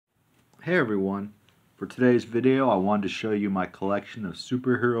Hey everyone, for today's video I wanted to show you my collection of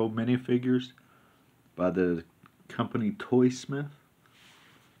superhero minifigures by the company Toysmith.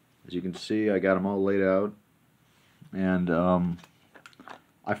 As you can see, I got them all laid out, and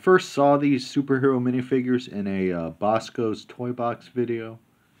I first saw these superhero minifigures in a Bosco's Toy Box video.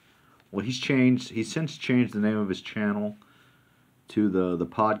 Well, he's since changed the name of his channel to the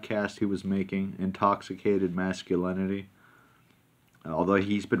podcast he was making, Intoxicated Masculinity. Although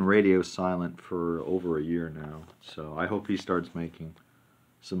he's been radio silent for over a year now, so I hope he starts making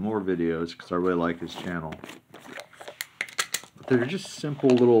some more videos because I really like his channel. But they're just simple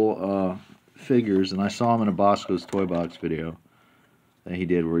little figures, and I saw him in a Bosco's Toy Box video that he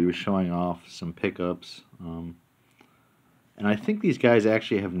did where he was showing off some pickups. And I think these guys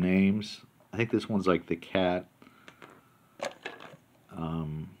actually have names. I think this one's like the cat.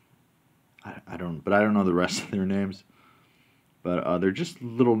 I don't know the rest of their names. But they're just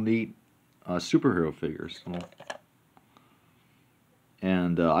little neat superhero figures.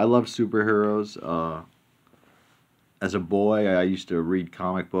 And I love superheroes. As a boy, I used to read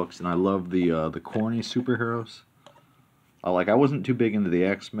comic books, and I love the corny superheroes. I wasn't too big into the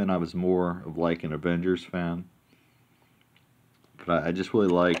X-Men. I was more of like an Avengers fan. But I just really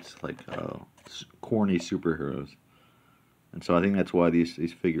liked corny superheroes. And so I think that's why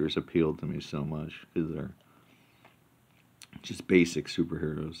these figures appealed to me so much, because they're just basic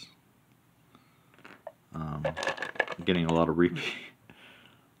superheroes. I'm getting a lot of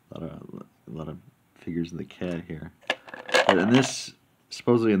a lot of figures of the cat here. But in this,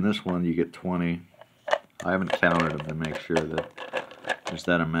 supposedly in this one, you get 20. I haven't counted them to make sure that there's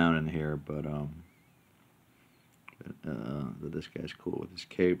that amount in here, but this guy's cool with his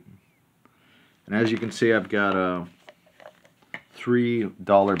cape. And as you can see, I've got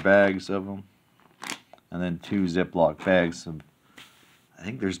 $3 bags of them. And then 2 Ziploc bags of, I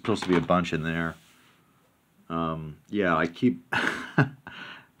think there's supposed to be a bunch in there. Yeah, I keep,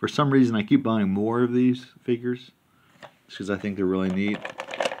 for some reason I keep buying more of these figures, just because I think they're really neat.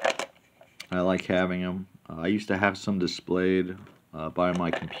 I like having them. I used to have some displayed by my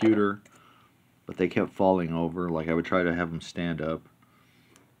computer, but they kept falling over. Like, I would try to have them stand up,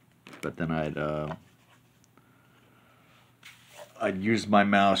 but then I'd use my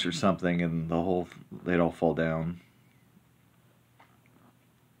mouse or something, and they'd all fall down.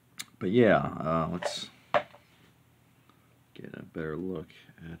 But yeah, let's get a better look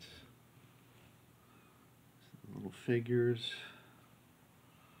at the little figures.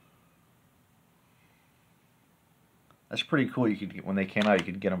 That's pretty cool. You could get, when they came out, you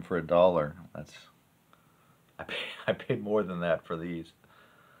could get them for $1. I paid more than that for these.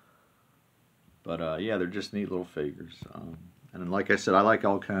 But yeah, they're just neat little figures. And like I said, I like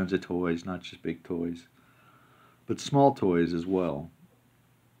all kinds of toys, not just big toys, but small toys as well.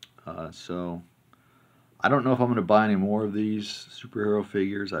 So I don't know if I'm going to buy any more of these superhero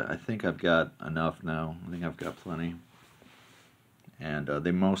figures. I think I've got enough now. I think I've got plenty. And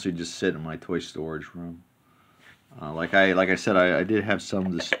they mostly just sit in my toy storage room. Like I said, I did have some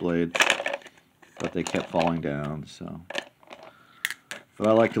displayed, but they kept falling down. So. But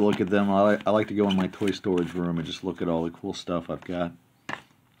I like to look at them. I like to go in my toy storage room and just look at all the cool stuff I've got.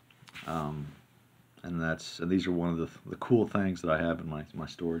 And these are one of the cool things that I have in my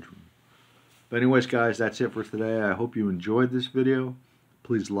storage room. But anyways, guys, that's it for today. I hope you enjoyed this video.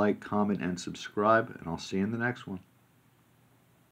 Please like, comment, and subscribe, and I'll see you in the next one.